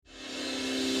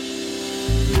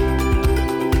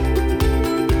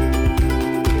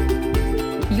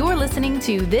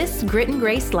to This Grit and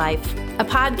Grace Life, a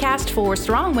podcast for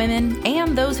strong women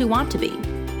and those who want to be.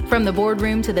 From the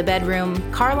boardroom to the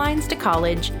bedroom, car lines to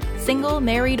college, single,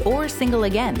 married, or single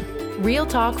again. Real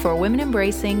talk for women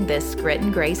embracing this grit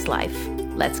and grace life.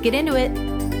 Let's get into it.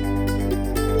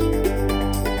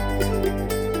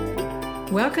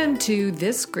 Welcome to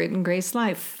This Grit and Grace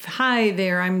Life. Hi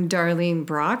there, I'm Darlene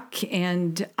Brock,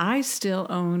 and I still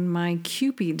own my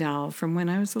Cupid doll from when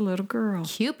I was a little girl.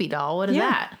 Cupid doll? What is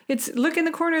that? It's, look in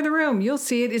the corner of the room. You'll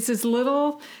see it. It's this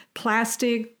little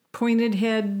plastic pointed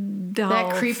head doll.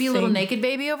 That creepy thing. little naked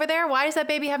baby over there? Why does that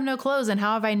baby have no clothes, and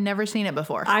how have I never seen it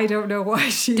before? I don't know why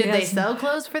she Did they sell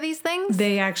clothes for these things?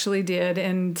 They actually did,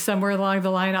 and somewhere along the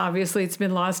line, obviously, it's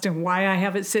been lost, and why I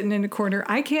have it sitting in a corner,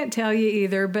 I can't tell you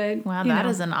either, but wow, that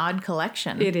is an odd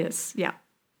collection. It is, yeah.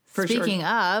 Speaking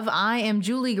of, I am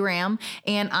Julie Graham,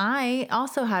 and I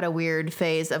also had a weird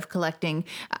phase of collecting.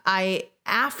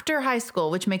 After high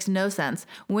school, which makes no sense,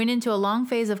 went into a long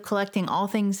phase of collecting all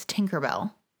things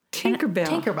Tinkerbell.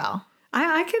 Tinkerbell.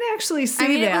 I can actually see that. I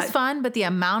mean, it was fun, but the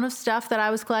amount of stuff that I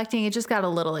was collecting, it just got a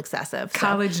little excessive.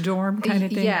 College dorm kind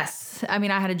of thing? Yes. I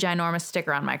mean, I had a ginormous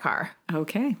sticker on my car.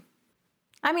 Okay.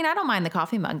 I mean, I don't mind the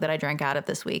coffee mug that I drank out of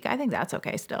this week. I think that's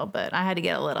okay still, but I had to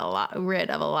get rid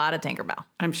of a lot of Tinkerbell.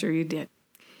 I'm sure you did.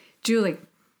 Julie.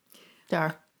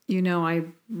 Dar. You know, I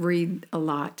read a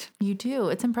lot. You do.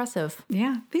 It's impressive.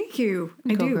 Yeah, thank you.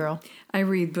 I do. Girl. I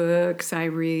read books. I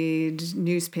read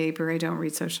newspaper. I don't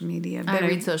read social media. But I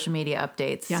read social media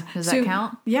updates. Yeah. Does that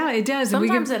count? Yeah, it does.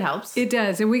 Sometimes it helps. It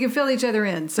does. And we can fill each other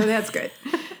in. So that's good.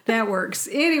 That works.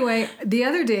 Anyway, the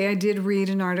other day I did read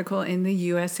an article in the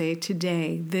USA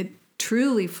Today that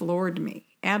truly floored me.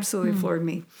 Absolutely floored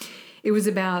me. It was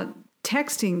about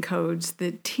texting codes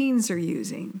that teens are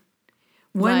using.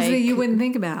 Ones that you wouldn't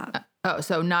think about.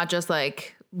 So not just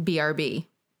like BRB?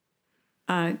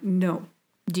 No.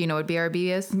 Do you know what BRB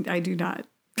is? I do not.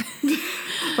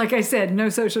 Like I said, no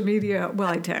social media. Well,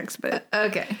 I text, but...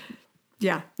 Okay.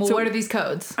 Yeah. Well, so, what are these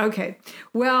codes? Okay.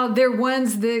 Well, they're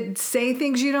ones that say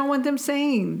things you don't want them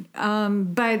saying.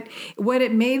 But what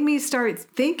it made me start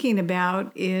thinking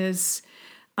about is...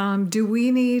 do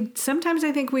we need, sometimes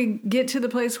I think we get to the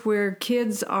place where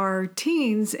kids are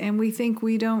teens and we think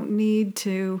we don't need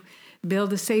to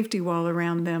build a safety wall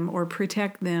around them or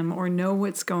protect them or know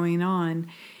what's going on.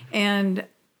 And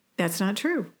that's not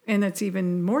true. And that's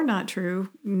even more not true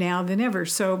now than ever.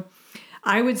 So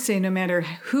I would say no matter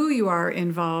who you are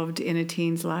involved in a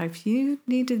teen's life, you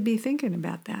need to be thinking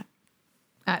about that.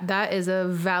 That is a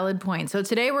valid point. So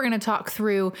today we're going to talk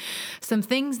through some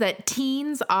things that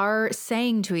teens are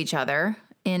saying to each other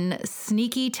in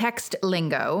sneaky text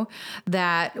lingo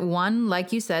that, one,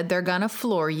 like you said, they're going to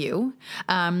floor you.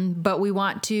 But we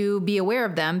want to be aware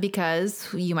of them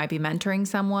because you might be mentoring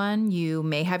someone. You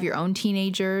may have your own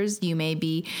teenagers. You may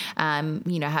be,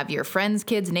 have your friends'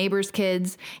 kids, neighbors'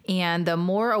 kids. And the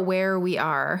more aware we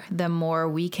are, the more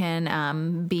we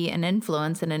can be an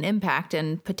influence and an impact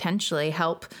and potentially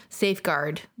help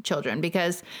safeguard children.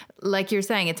 Because like you're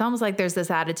saying, it's almost like there's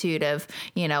this attitude of,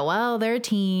 well, they're a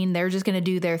teen, they're just going to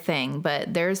do their thing.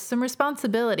 But there's some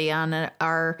responsibility on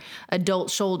our adult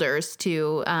shoulders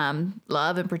to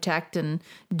love and protect and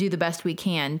do the best we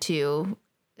can to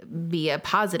be a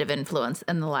positive influence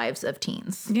in the lives of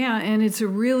teens. Yeah, and it's a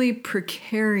really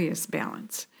precarious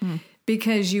balance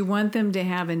because you want them to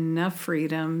have enough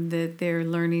freedom that they're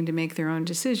learning to make their own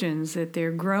decisions, that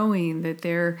they're growing, that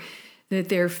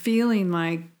they're feeling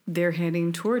like they're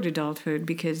heading toward adulthood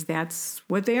because that's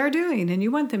what they are doing and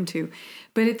you want them to.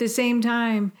 But at the same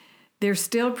time, they're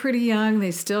still pretty young.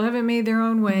 They still haven't made their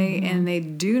own way and they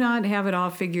do not have it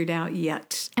all figured out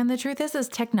yet. And the truth is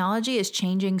technology is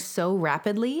changing so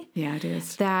rapidly. Yeah, it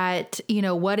is. That,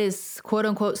 what is quote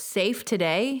unquote safe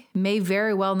today may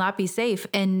very well not be safe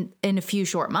in a few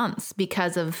short months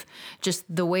because of just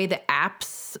the way the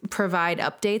apps provide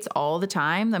updates all the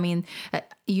time. I mean,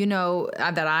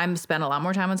 that I'm spent a lot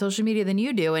more time on social media than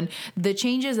you do. And the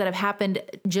changes that have happened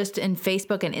just in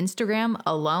Facebook and Instagram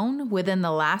alone within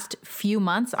the last few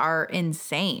months are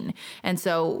insane. And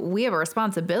so we have a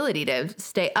responsibility to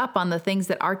stay up on the things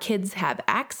that our kids have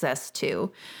access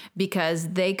to because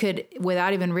they could,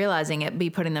 without even realizing it, be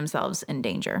putting themselves in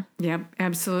danger. Yep,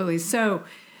 absolutely. So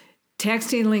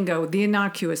texting lingo, the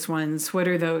innocuous ones, what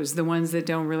are those? The ones that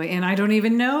don't really, and I don't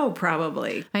even know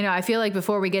probably. I know. I feel like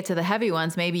before we get to the heavy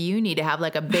ones, maybe you need to have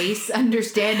like a base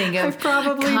understanding of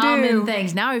common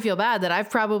things. Now I feel bad that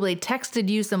I've probably texted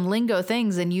you some lingo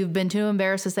things and you've been too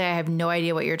embarrassed to say I have no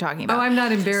idea what you're talking about. Oh, I'm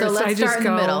not embarrassed. So let's start in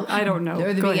the middle. I don't know.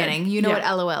 Or the beginning. You know what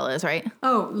LOL is, right?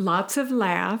 Oh, lots of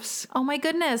laughs. Oh my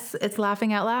goodness. It's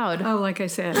laughing out loud. Oh, like I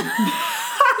said.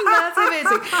 That's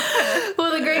amazing.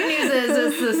 Well, the great news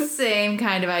is it's the same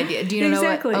kind of idea. Do you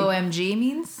Exactly. know what OMG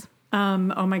means? Oh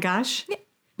my gosh.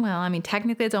 Well, I mean,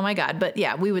 technically it's oh my God, but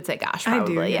yeah, we would say gosh I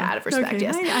probably. do, yeah. Out of respect, Okay,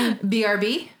 yes.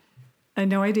 BRB, I had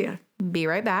no idea. be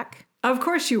right back. Of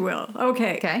course you will.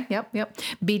 Okay. Okay, yep.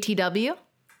 BTW.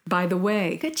 By the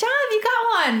way. Good job, you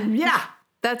got one. Yeah.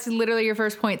 That's literally your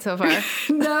first point so far.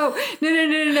 No.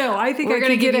 I think We're I going to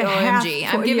could give get you a half OMG.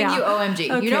 I'm point. giving Yeah. you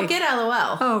OMG. Okay. You don't get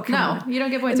LOL. Oh, come on. You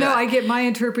don't get points No, for I that. get my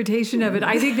interpretation of it.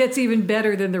 I think that's even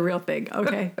better than the real thing.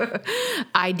 Okay.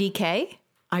 IDK.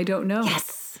 I don't know.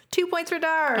 Yes. 2 points for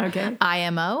Dar. Okay.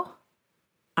 IMO,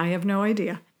 I have no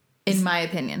idea. in my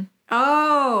opinion.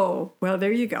 Oh, well,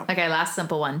 there you go. Okay, last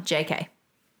simple one. JK.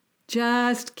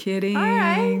 Just kidding. All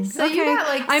right. So you got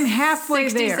like I'm halfway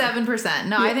there. 67%.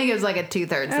 No, I think it was like a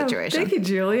 2/3 Oh, situation. thank you,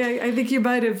 Julie. I think you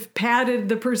might have padded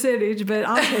the percentage, but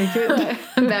I'll take it.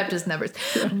 Baptist numbers.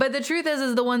 But the truth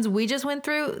is the ones we just went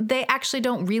through, they actually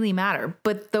don't really matter.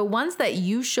 But the ones that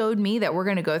you showed me that we're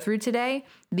going to go through today,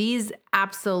 these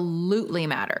absolutely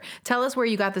matter. Tell us where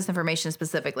you got this information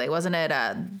specifically. Wasn't it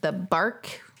the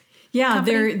Bark? Yeah,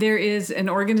 company? there is an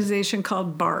organization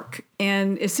called Bark,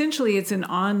 and essentially it's an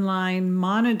online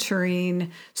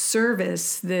monitoring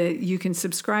service that you can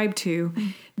subscribe to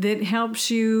that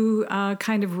helps you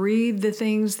kind of read the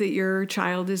things that your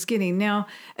child is getting. Now,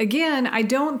 again, I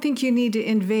don't think you need to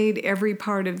invade every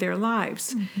part of their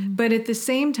lives, but at the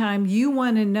same time, you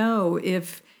want to know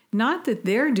if not that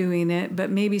they're doing it, but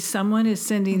maybe someone is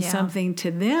sending something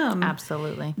to them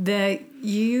Absolutely. that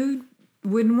you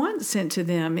wouldn't want sent to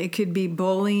them. It could be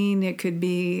bullying. It could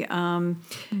be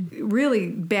really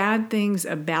bad things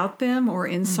about them or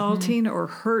insulting or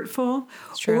hurtful.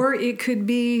 true. Or it could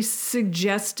be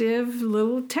suggestive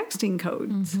little texting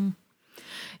codes.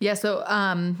 Yeah, so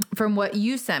from what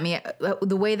you sent me,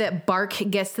 the way that Bark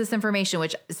gets this information,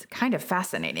 which is kind of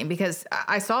fascinating because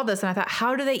I saw this and I thought,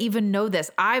 how do they even know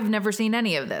this? I've never seen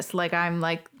any of this. Like I'm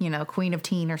like, queen of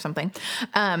teen or something.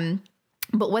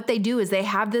 But what they do is they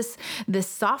have this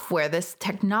software, this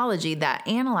technology that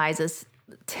analyzes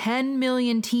 10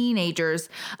 million teenagers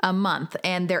a month,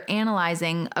 and they're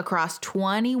analyzing across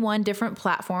 21 different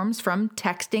platforms from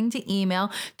texting to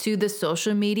email to the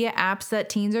social media apps that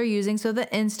teens are using. So the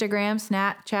Instagram,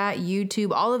 Snapchat,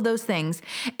 YouTube, all of those things.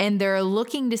 And they're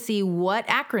looking to see what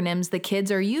acronyms the kids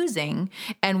are using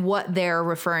and what they're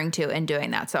referring to and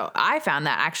doing that. So I found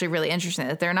that actually really interesting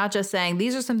that they're not just saying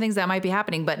these are some things that might be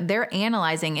happening, but they're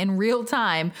analyzing in real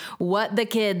time what the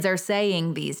kids are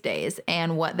saying these days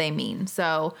and what they mean.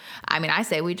 So, I mean, I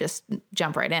say we just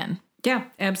jump right in. Yeah,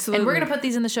 absolutely. And we're going to put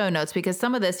these in the show notes because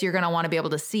some of this you're going to want to be able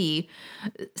to see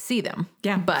them.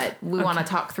 Yeah. But we want to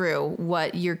talk through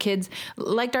what your kids,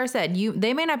 like Dar said,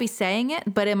 they may not be saying it,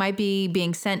 but it might be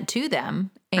being sent to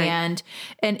them. Right.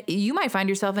 And you might find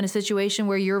yourself in a situation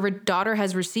where your daughter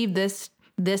has received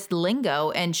this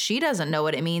lingo and she doesn't know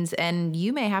what it means. And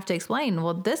you may have to explain,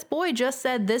 well, this boy just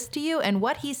said this to you. And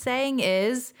what he's saying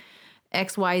is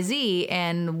XYZ,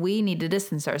 and we need to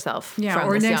distance ourselves from this young man.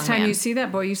 Or next time you see that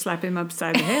boy, you slap him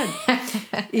upside the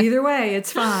head. Either way,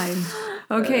 it's fine.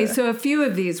 Okay, so a few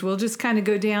of these, we'll just kind of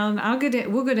go down.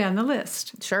 We'll go down the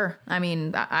list. Sure. I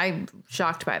mean, I'm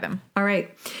shocked by them. All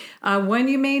right. One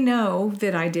you may know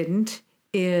that I didn't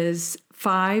is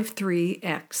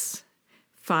 53X.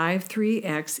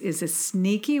 53X is a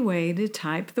sneaky way to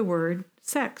type the word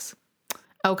sex.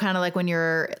 Oh, kind of like when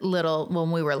you're little,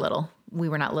 when we were little. We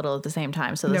were not little at the same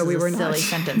time, so this is a silly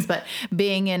sentence. But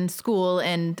being in school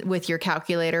and with your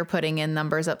calculator, putting in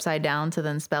numbers upside down to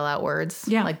then spell out words,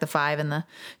 like the 5 and the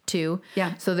 2.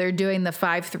 Yeah. So they're doing the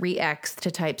 53X to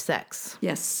type sex.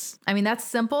 Yes. I mean, that's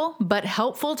simple, but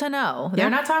helpful to know. They're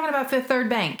not talking about Fifth Third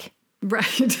Bank. Right.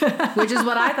 Which is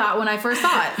what I thought when I first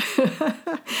saw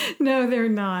it. No, they're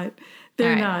not.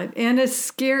 They're not. And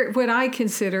what I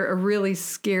consider a really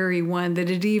scary one that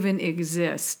it even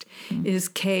exists is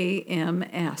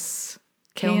KMS.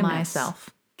 Kill KMS.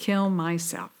 myself. Kill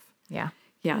myself. Yeah.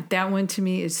 Yeah, that one to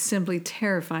me is simply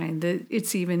terrifying that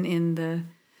it's even in the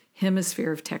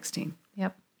hemisphere of texting.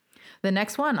 Yep. The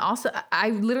next one also,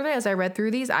 I literally, as I read through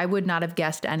these, I would not have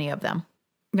guessed any of them.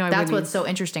 No, That's what's so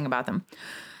interesting about them.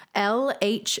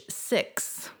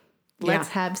 LH6. Let's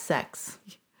have sex.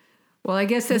 Well, I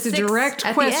guess that's a Six direct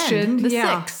at question. The end. The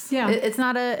yeah. 6. Yeah. It's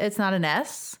not an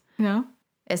S. No.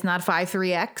 It's not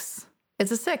 53X. It's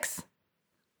a 6.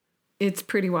 It's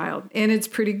pretty wild. And it's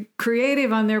pretty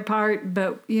creative on their part,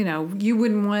 but you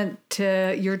wouldn't want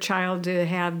your child to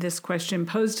have this question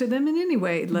posed to them in any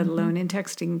way, let alone in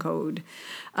texting code.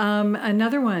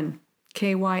 Another one,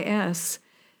 KYS,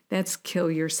 that's kill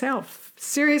yourself.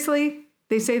 Seriously?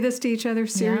 They say this to each other?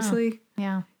 Seriously?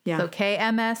 Yeah. Yeah. So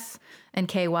KMS and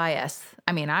KYS.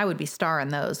 I mean, I would be starring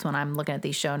those when I'm looking at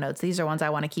these show notes. These are ones I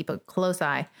want to keep a close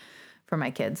eye for my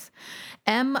kids.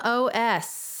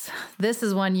 MOS. This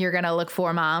is one you're going to look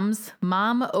for, moms.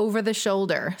 Mom over the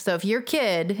shoulder. So if your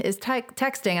kid is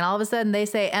texting and all of a sudden they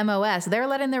say MOS, they're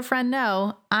letting their friend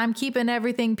know, I'm keeping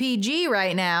everything PG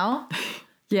right now.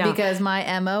 Yeah. Because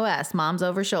my MOS, mom's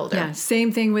over shoulder. Yeah,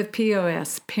 same thing with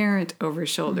POS, parent over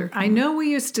shoulder. I know we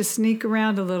used to sneak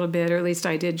around a little bit, or at least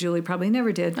I did. Julie probably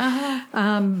never did.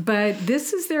 But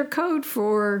this is their code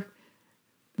for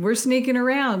we're sneaking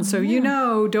around. So,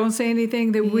 don't say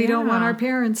anything that we don't want our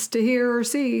parents to hear or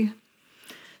see.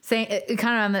 Kind of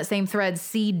on that same thread,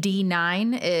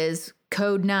 CD9 is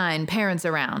code 9, parents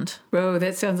around. Whoa,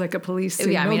 that sounds like a police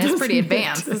signal. Yeah, I mean, it's pretty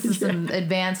advanced. This is some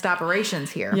advanced operations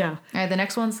here. Yeah. All right, the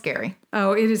next one's scary.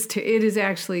 Oh, it is. It is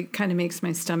actually kind of makes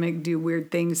my stomach do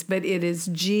weird things, but it is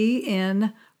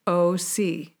GNOC.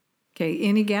 Okay,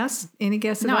 any guess? Any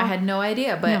guess at all? No, I had no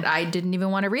idea, but I didn't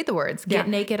even want to read the words. Get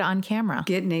naked on camera.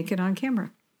 Get naked on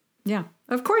camera. Yeah,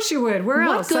 of course you would. Where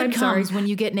what else? good I'm sorry. comes when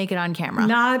you get naked on camera?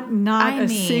 Not a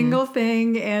single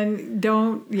thing, and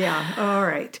don't. Yeah, all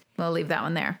right. We'll leave that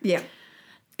one there. Yeah,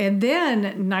 and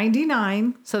then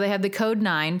 99. So they had the code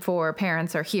 9 for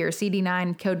parents are here.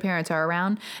 CD9 code parents are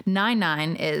around.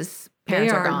 99 is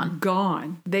parents are gone.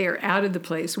 Gone. They are out of the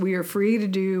place. We are free to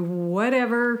do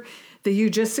whatever that you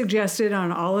just suggested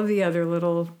on all of the other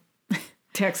little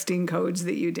texting codes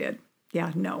that you did.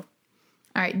 Yeah, no.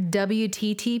 All right,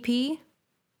 WTTP.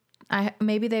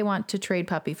 Maybe they want to trade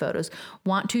puppy photos.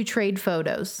 Want to trade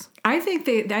photos. I think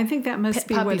that must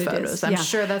be puppy what it photos. is. I'm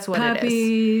sure that's what it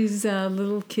is. Puppies,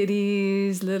 little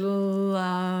kitties, little.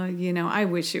 I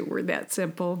wish it were that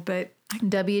simple, but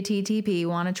WTTP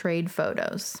want to trade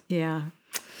photos. Yeah,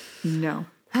 no.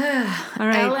 All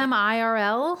right.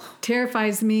 LMIRL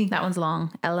terrifies me. That one's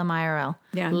long. LMIRL.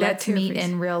 Yeah, let's meet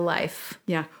in real life.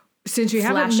 Yeah. Since you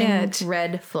Flashing haven't met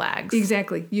red flags.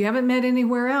 Exactly. You haven't met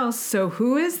anywhere else. So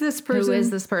who is this person? Who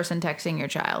is this person texting your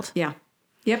child? Yeah.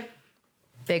 Yep.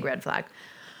 Big red flag.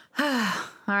 All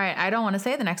right. I don't want to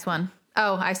say the next one.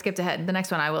 Oh, I skipped ahead. The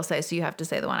next one I will say, so you have to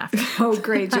say the one after. Oh,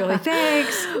 great, Julie.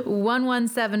 Thanks.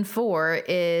 1174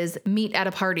 is meet at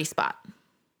a party spot.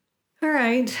 All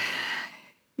right.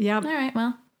 Yep. All right.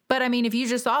 Well, but I mean, if you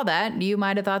just saw that, you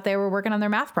might have thought they were working on their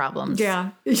math problems. Yeah.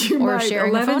 You might.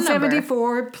 Sharing a phone number.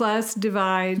 1174 plus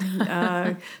divide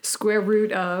square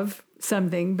root of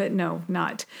something, but no,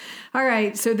 not. All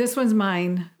right. So this one's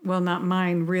mine. Well, not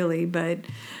mine really, but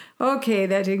okay,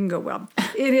 that didn't go well.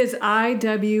 It is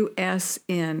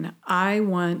IWSN. I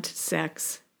want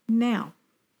sex now.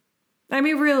 I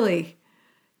mean, really.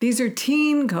 These are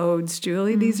teen codes,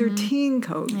 Julie. These are teen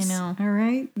codes. I know. All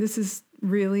right. This is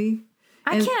really.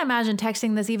 I can't imagine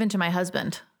texting this even to my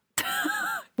husband.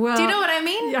 Well, do you know what I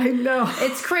mean? I know.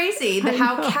 It's crazy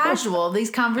how casual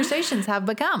these conversations have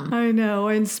become. I know.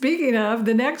 And speaking of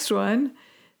the next one,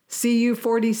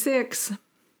 CU46.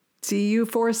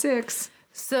 CU46.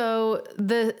 So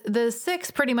the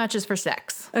 6 pretty much is for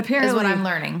sex. Apparently. Is what I'm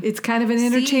learning. It's kind of an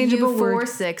interchangeable word.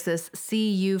 CU46 is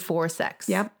CU for sex.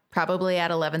 Yep. Probably at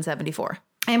 1174.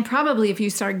 And probably if you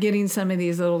start getting some of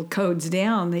these little codes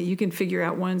down, that you can figure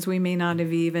out ones we may not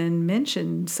have even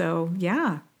mentioned. So,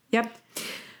 yeah. Yep.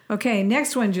 Okay,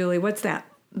 next one, Julie. What's that?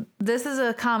 This is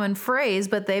a common phrase,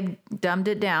 but they've dumbed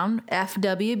it down.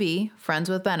 FWB, friends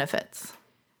with benefits.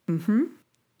 Mm-hmm.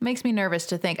 Makes me nervous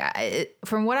to think.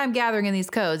 From what I'm gathering in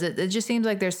these codes, it just seems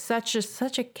like there's such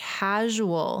a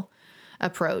casual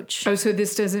approach. Oh, so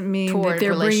this doesn't mean that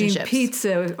they're bringing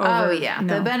pizza over. Oh, yeah.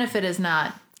 No. The benefit is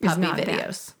not puppy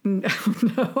videos.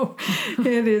 No,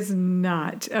 it is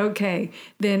not. Okay.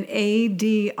 Then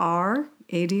ADR.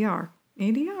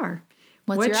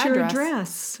 What's your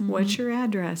address? Mm-hmm. What's your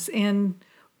address? And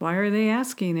why are they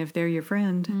asking if they're your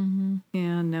friend? Mm-hmm.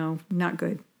 Yeah, no, not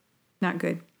good. Not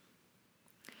good.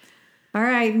 All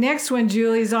right. Next one,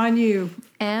 Julie's on you.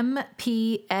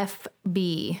 MPFB.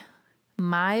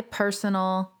 My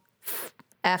personal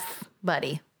F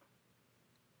buddy.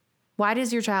 Why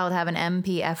does your child have an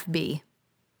MPFB?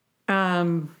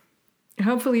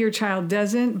 Hopefully your child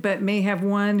doesn't, but may have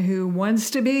one who wants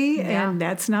to be, and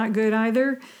that's not good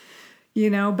either.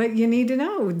 But you need to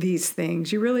know these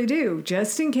things. You really do.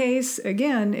 Just in case,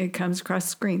 again, it comes across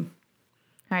the screen.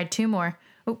 All right, 2 more.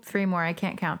 Oh, 3 more. I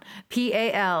can't count.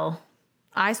 PAL.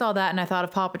 I saw that and I thought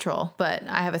of Paw Patrol, but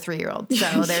I have a 3-year-old,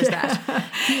 so there's that.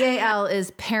 PAL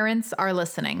is parents are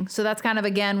listening. So that's kind of,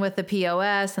 again, with the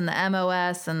POS and the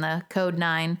MOS and the code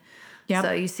 9. Yep.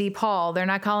 So you see Paul, they're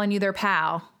not calling you their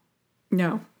pal.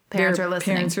 No. Parents are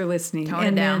listening. Parents are listening. Tone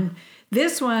it down. Then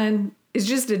this one is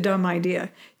just a dumb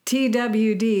idea.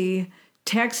 TWD,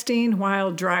 texting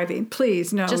while driving.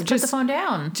 Please, no. Just put the phone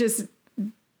down. Just,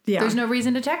 yeah. There's no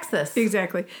reason to text this.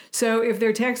 Exactly. So if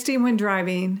they're texting when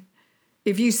driving,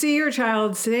 if you see your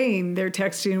child saying they're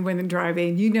texting when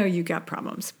driving, you know you got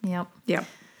problems. Yep. Yep.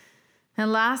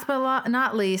 And last but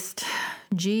not least,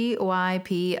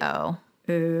 GYPO.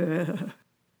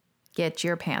 Get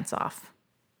your pants off.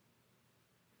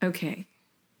 Okay.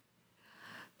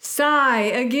 Sigh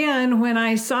again when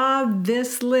I saw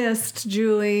this list,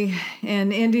 Julie,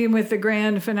 and ending with the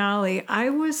grand finale.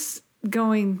 I was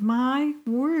going, my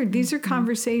word, these are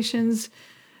conversations.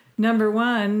 Number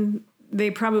one,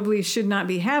 they probably should not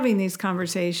be having these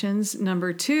conversations.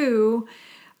 Number two,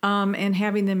 and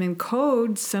having them in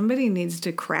code, somebody needs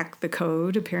to crack the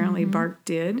code. Apparently, Bark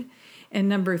did. And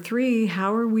number three,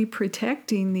 how are we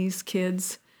protecting these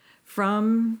kids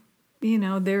from,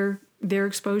 their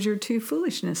exposure to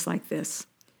foolishness like this?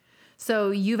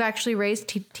 So you've actually raised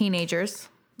teenagers.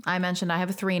 I mentioned I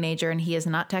have a 3-nager and he is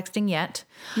not texting yet.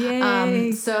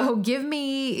 Yay. So give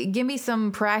me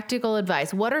some practical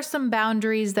advice. What are some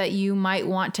boundaries that you might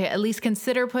want to at least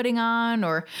consider putting on,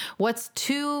 or what's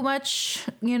too much,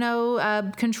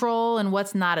 control and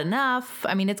what's not enough?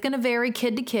 I mean, it's going to vary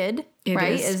kid to kid,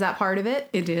 right? Is that part of it?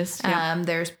 It is. Yeah.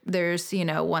 There's,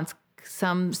 once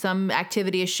some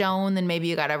activity is shown, then maybe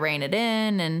you got to rein it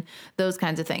in and those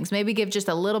kinds of things. Maybe give just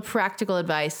a little practical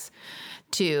advice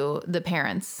to the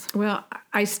parents. Well,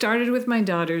 I started with my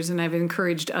daughters, and I've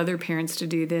encouraged other parents to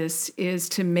do this, is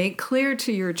to make clear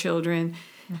to your children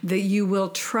that you will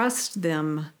trust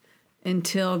them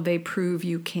until they prove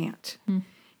you can't.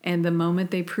 And the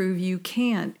moment they prove you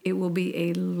can't, it will be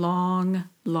a long,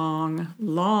 long,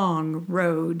 long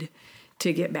road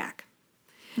to get back.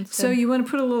 So you want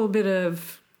to put a little bit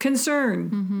of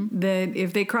concern that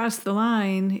if they cross the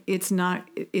line, it's not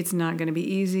going to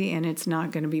be easy and it's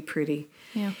not going to be pretty.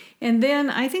 Yeah. And then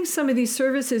I think some of these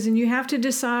services, and you have to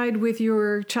decide with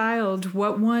your child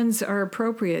what ones are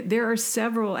appropriate. There are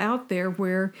several out there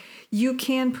where you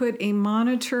can put a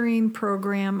monitoring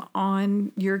program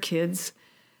on your kid's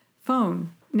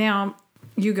phone. Now,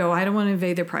 you go, I don't want to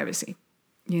invade their privacy.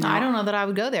 I don't know that I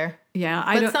would go there.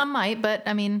 Yeah. Some might, but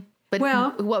I mean...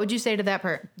 But what would you say to that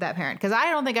parent? Because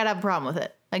I don't think I'd have a problem with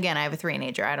it. Again, I have a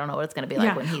 3-nager. I don't know what it's going to be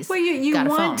like when he's you got a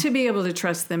phone. Want to be able to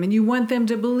trust them, and you want them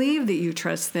to believe that you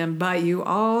trust them, but you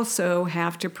also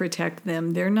have to protect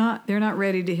them. They're not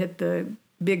ready to hit the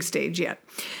big stage yet.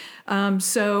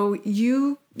 So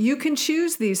you can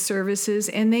choose these services,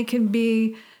 and they can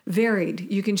be varied.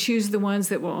 You can choose the ones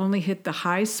that will only hit the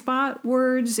high spot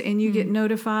words, and you get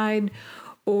notified.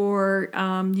 Or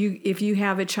if you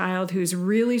have a child who's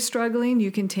really struggling,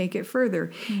 you can take it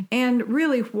further. And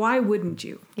really, why wouldn't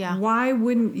you? Yeah. Why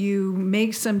wouldn't you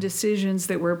make some decisions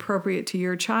that were appropriate to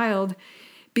your child?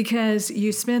 Because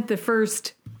you spent the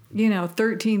first,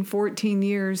 13, 14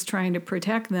 years trying to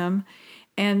protect them.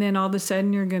 And then all of a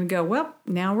sudden you're going to go, well,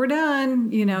 now we're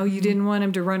done. You didn't want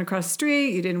them to run across the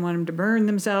street. You didn't want them to burn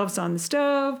themselves on the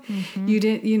stove. You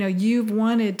didn't, you've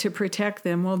wanted to protect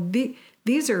them. Well,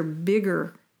 these are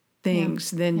bigger things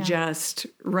than just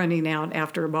running out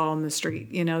after a ball in the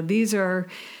street. These are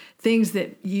things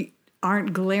that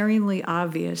aren't glaringly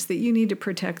obvious, that you need to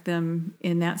protect them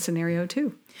in that scenario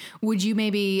too. Would you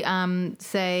maybe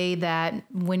say that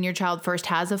when your child first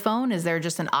has a phone, is there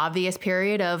just an obvious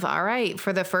period of, all right,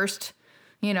 for the first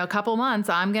couple months,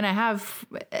 I'm going to have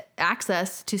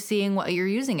access to seeing what you're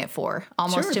using it for,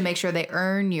 almost to make sure they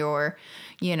earn your,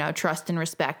 trust and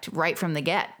respect right from the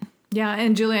get. Yeah,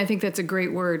 and Julie, I think that's a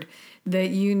great word, that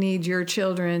you need your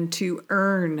children to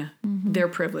earn their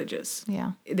privileges.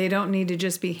 Yeah. They don't need to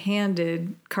just be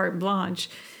handed carte blanche,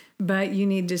 but you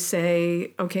need to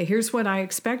say, okay, here's what I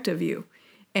expect of you.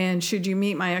 And should you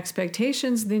meet my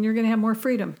expectations, then you're going to have more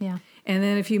freedom. Yeah. And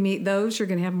then if you meet those, you're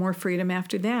going to have more freedom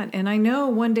after that. And I know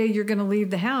one day you're going to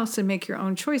leave the house and make your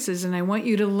own choices. And I want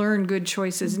you to learn good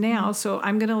choices now. So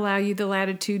I'm going to allow you the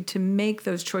latitude to make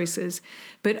those choices,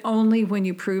 but only when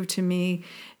you prove to me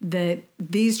that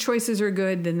these choices are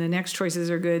good, then the next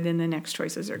choices are good, then the next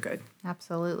choices are good.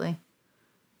 Absolutely.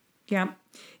 Yeah.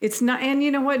 It's not, and you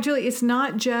know what, Julie, it's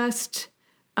not just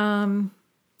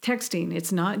texting.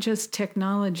 It's not just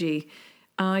technology.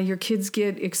 Your kids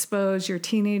get exposed, your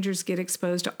teenagers get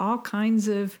exposed to all kinds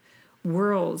of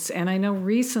worlds. And I know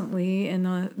recently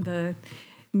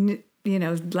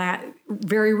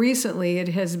very recently it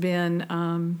has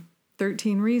been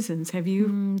 13 Reasons. Have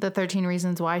you? The 13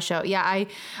 Reasons Why show. Yeah,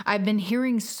 I've been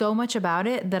hearing so much about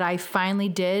it that I finally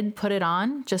did put it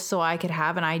on just so I could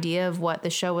have an idea of what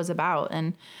the show was about.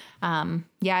 And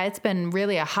it's been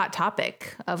really a hot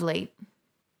topic of late.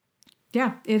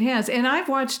 Yeah, it has. And I've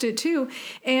watched it too.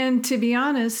 And to be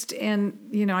honest, and,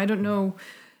 I don't know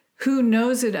who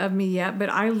knows it of me yet, but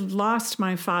I lost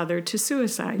my father to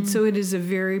suicide. So it is a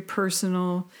very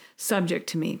personal subject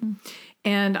to me.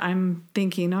 And I'm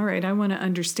thinking, all right, I want to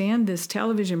understand this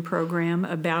television program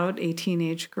about a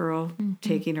teenage girl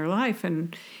taking her life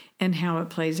and how it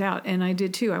plays out. And I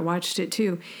did too. I watched it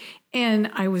too. And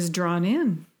I was drawn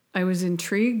in. I was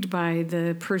intrigued by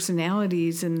the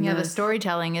personalities and the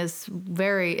storytelling is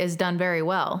done very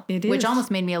well. It is. Which almost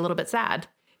made me a little bit sad.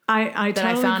 I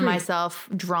found myself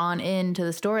drawn into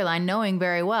the storyline, knowing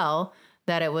very well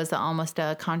that it was almost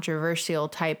a controversial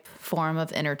type form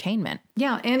of entertainment.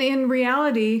 Yeah, and in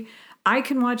reality, I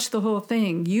can watch the whole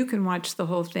thing. You can watch the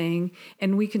whole thing,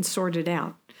 and we can sort it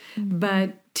out.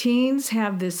 But teens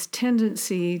have this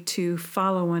tendency to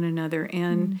follow one another,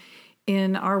 and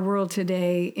in our world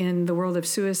today, in the world of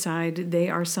suicide, they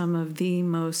are some of the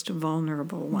most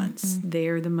vulnerable ones. They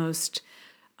are the most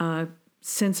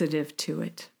sensitive to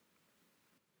it.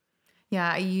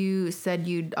 Yeah, you said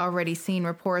you'd already seen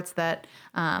reports that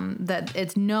that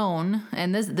it's known,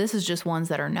 and this is just ones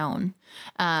that are known,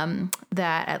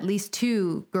 that at least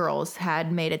 2 girls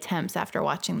had made attempts after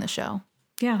watching the show.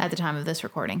 Yeah, at the time of this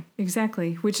recording.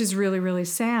 Exactly, which is really, really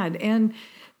sad. And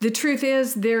the truth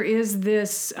is, there is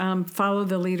this follow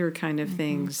the leader kind of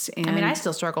things. And I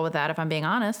still struggle with that, if I'm being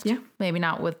honest. Yeah, maybe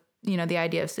not with the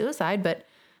idea of suicide, but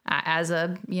as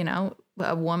a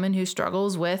woman who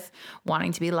struggles with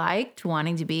wanting to be liked,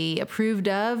 wanting to be approved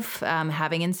of,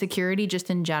 having insecurity just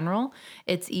in general,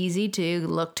 it's easy to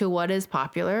look to what is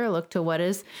popular, look to what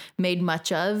is made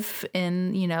much of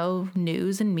in,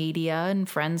 news and media and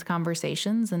friends'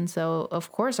 conversations. And so,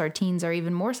 of course, our teens are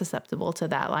even more susceptible to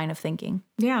that line of thinking.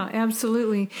 Yeah,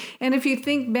 absolutely. And if you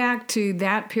think back to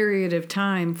that period of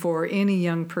time for any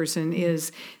young person,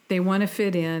 is they want to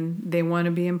fit in, they want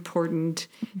to be important,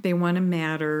 they want to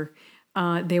matter.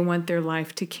 They want their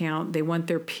life to count. They want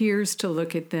their peers to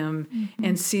look at them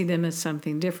and see them as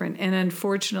something different. And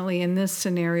unfortunately, in this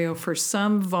scenario, for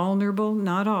some vulnerable,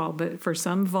 not all, but for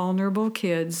some vulnerable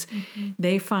kids,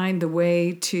 they find the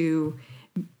way to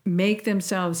make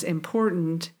themselves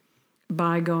important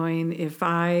by going, if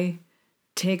I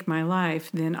take my life,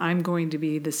 then I'm going to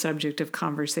be the subject of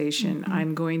conversation.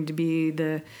 I'm going to be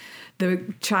the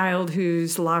child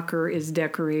whose locker is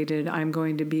decorated. I'm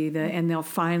going to be and they'll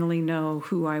finally know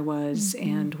who I was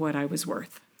and what I was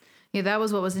worth. Yeah, that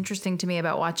was what was interesting to me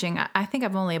about watching. I think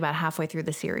I'm only about halfway through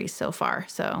the series so far.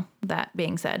 So that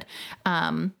being said,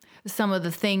 some of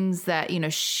the things that,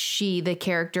 the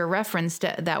character referenced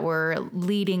that were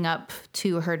leading up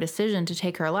to her decision to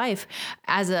take her life,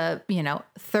 as a,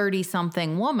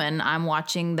 30-something woman, I'm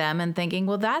watching them and thinking,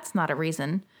 well, that's not a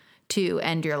reason to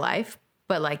end your life.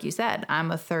 But like you said, I'm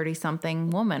a 30-something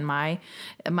woman. My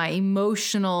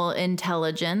emotional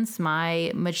intelligence,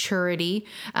 my maturity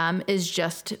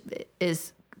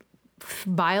is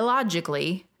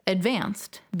biologically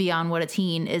advanced beyond what a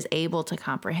teen is able to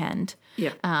comprehend.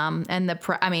 Yeah. And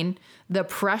the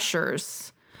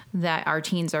pressures that our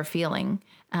teens are feeling,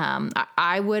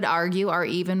 I would argue, are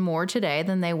even more today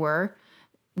than they were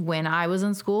when I was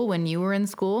in school, when you were in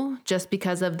school, just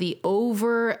because of the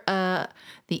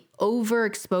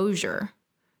overexposure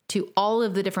to all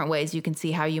of the different ways you can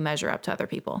see how you measure up to other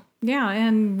people. Yeah,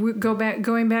 and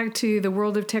going back to the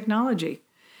world of technology,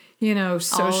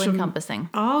 social,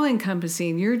 all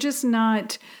encompassing. You're just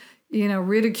not,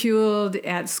 ridiculed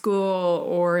at school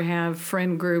or have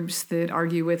friend groups that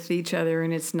argue with each other,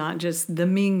 and it's not just the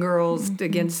mean girls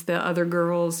against the other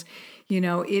girls.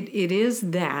 It is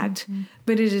that,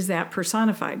 but it is that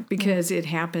personified because it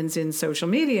happens in social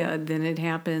media, then it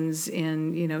happens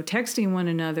in, texting one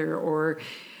another, or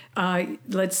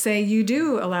let's say you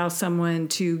do allow someone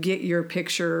to get your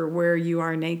picture where you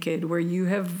are naked, where you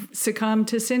have succumbed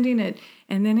to sending it,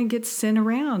 and then it gets sent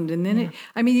around. And then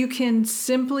you can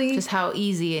simply... Just how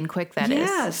easy and quick that is.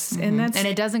 Yes. And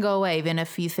it doesn't go away even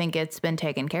if you think it's been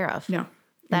taken care of. No.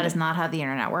 That is not how the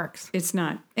internet works. It's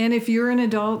not. And if you're an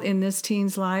adult in this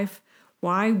teen's life,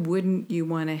 why wouldn't you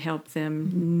want to help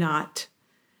them not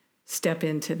step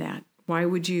into that? Why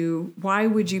would you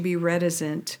be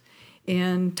reticent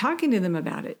in talking to them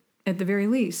about it, at the very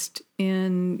least,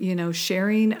 in,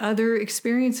 sharing other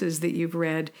experiences that you've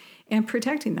read and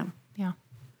protecting them? Yeah.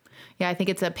 Yeah, I think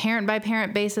it's a parent by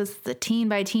parent basis, the teen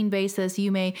by teen basis.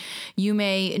 You may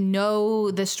know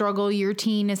the struggle your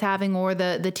teen is having, or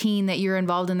the teen that you're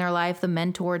involved in their life, the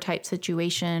mentor type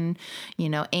situation,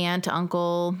 aunt,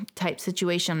 uncle type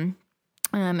situation.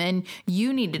 And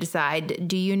you need to decide,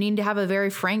 do you need to have a very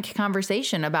frank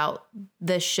conversation about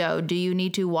this show? Do you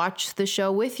need to watch the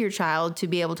show with your child to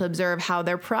be able to observe how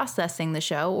they're processing the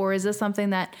show? Or is this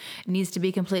something that needs to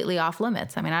be completely off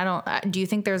limits? I mean, do you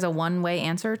think there's a one-way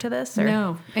answer to this? Or?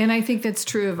 No. And I think that's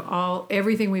true of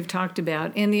everything we've talked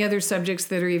about and the other subjects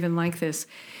that are even like this.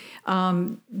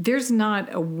 There's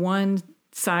not a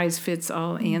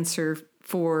one-size-fits-all answer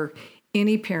for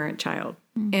any parent-child.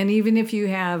 And even if you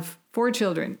have 4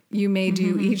 children, you may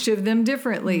do each of them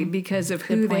differently because of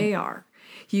who they are.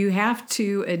 You have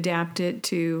to adapt it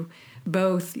to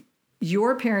both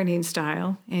your parenting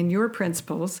style and your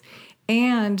principles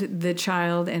and the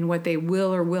child and what they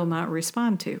will or will not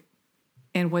respond to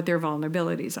and what their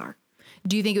vulnerabilities are.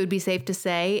 Do you think it would be safe to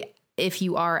say, if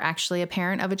you are actually a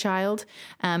parent of a child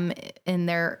in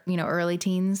their early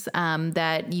teens,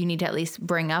 that you need to at least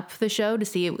bring up the show to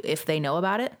see if they know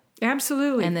about it?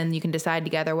 Absolutely. And then you can decide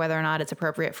together whether or not it's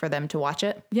appropriate for them to watch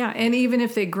it. Yeah, and even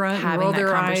if they grunt and roll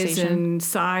their eyes and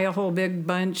sigh a whole big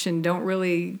bunch and don't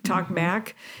really talk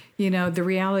back, the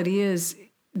reality is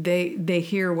they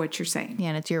hear what you're saying. Yeah,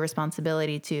 and it's your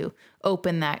responsibility to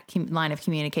open that line of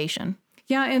communication.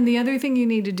 Yeah, and the other thing you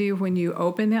need to do when you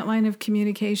open that line of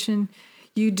communication,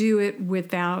 you do it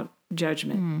without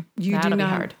judgment. That'll be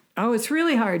hard. Oh, it's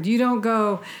really hard. You don't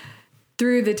go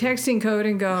through the texting code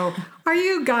and go, "Are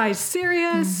you guys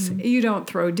serious?" You don't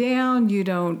throw down. You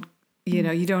don't,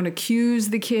 you don't accuse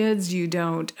the kids. You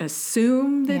don't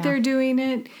assume that they're doing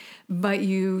it, but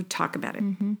you talk about it.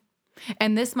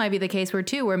 And this might be the case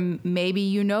where maybe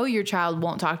your child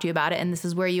won't talk to you about it, and this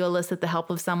is where you elicit the help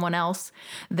of someone else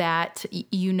that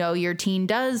your teen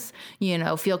does,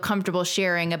 feel comfortable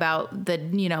sharing about the,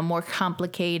 more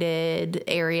complicated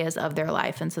areas of their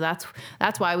life. And so that's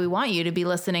why we want you to be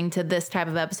listening to this type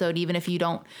of episode. Even if you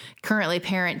don't currently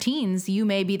parent teens, you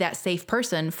may be that safe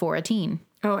person for a teen.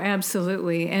 Oh,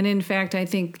 absolutely. And in fact, I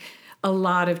think a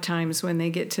lot of times when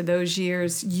they get to those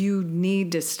years, you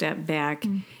need to step back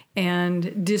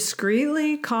and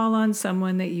discreetly call on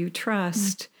someone that you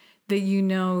trust, that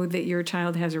that your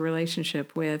child has a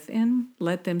relationship with, and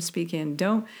let them speak in.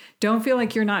 Don't feel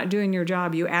like you're not doing your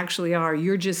job. You actually are.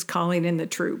 You're just calling in the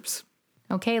troops.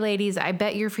 Okay, ladies, I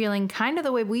bet you're feeling kind of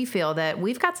the way we feel, that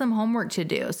we've got some homework to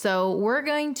do. So we're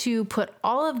going to put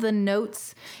all of the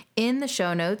notes in the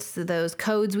show notes, those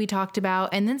codes we talked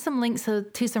about, and then some links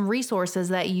to some resources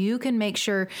that you can make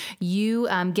sure you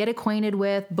get acquainted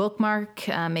with, bookmark,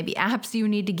 maybe apps you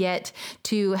need to get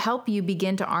to help you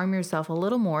begin to arm yourself a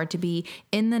little more to be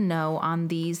in the know on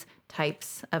these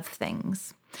types of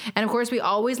things. And of course, we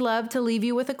always love to leave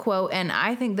you with a quote, and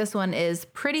I think this one is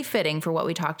pretty fitting for what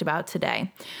we talked about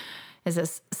today. It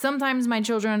says, "Sometimes my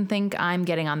children think I'm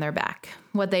getting on their back.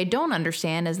 What they don't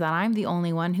understand is that I'm the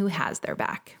only one who has their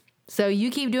back." So you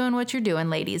keep doing what you're doing,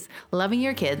 ladies, loving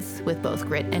your kids with both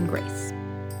grit and grace.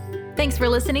 Thanks for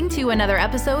listening to another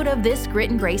episode of this Grit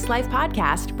and Grace Life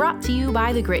podcast, brought to you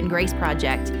by the Grit and Grace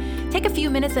Project. Take a few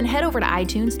minutes and head over to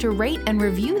iTunes to rate and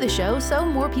review the show so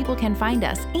more people can find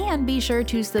us, and be sure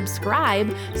to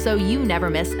subscribe so you never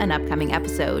miss an upcoming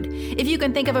episode. If you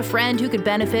can think of a friend who could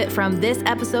benefit from this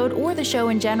episode or the show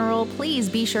in general, please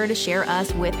be sure to share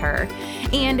us with her.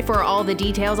 And for all the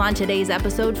details on today's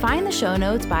episode, find the show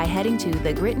notes by heading to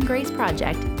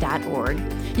thegritandgraceproject.org.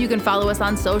 You can follow us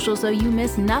on social so you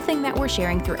miss nothing that we're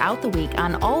sharing throughout the week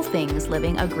on all things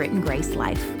living a grit and grace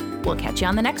life. We'll catch you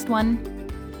on the next one.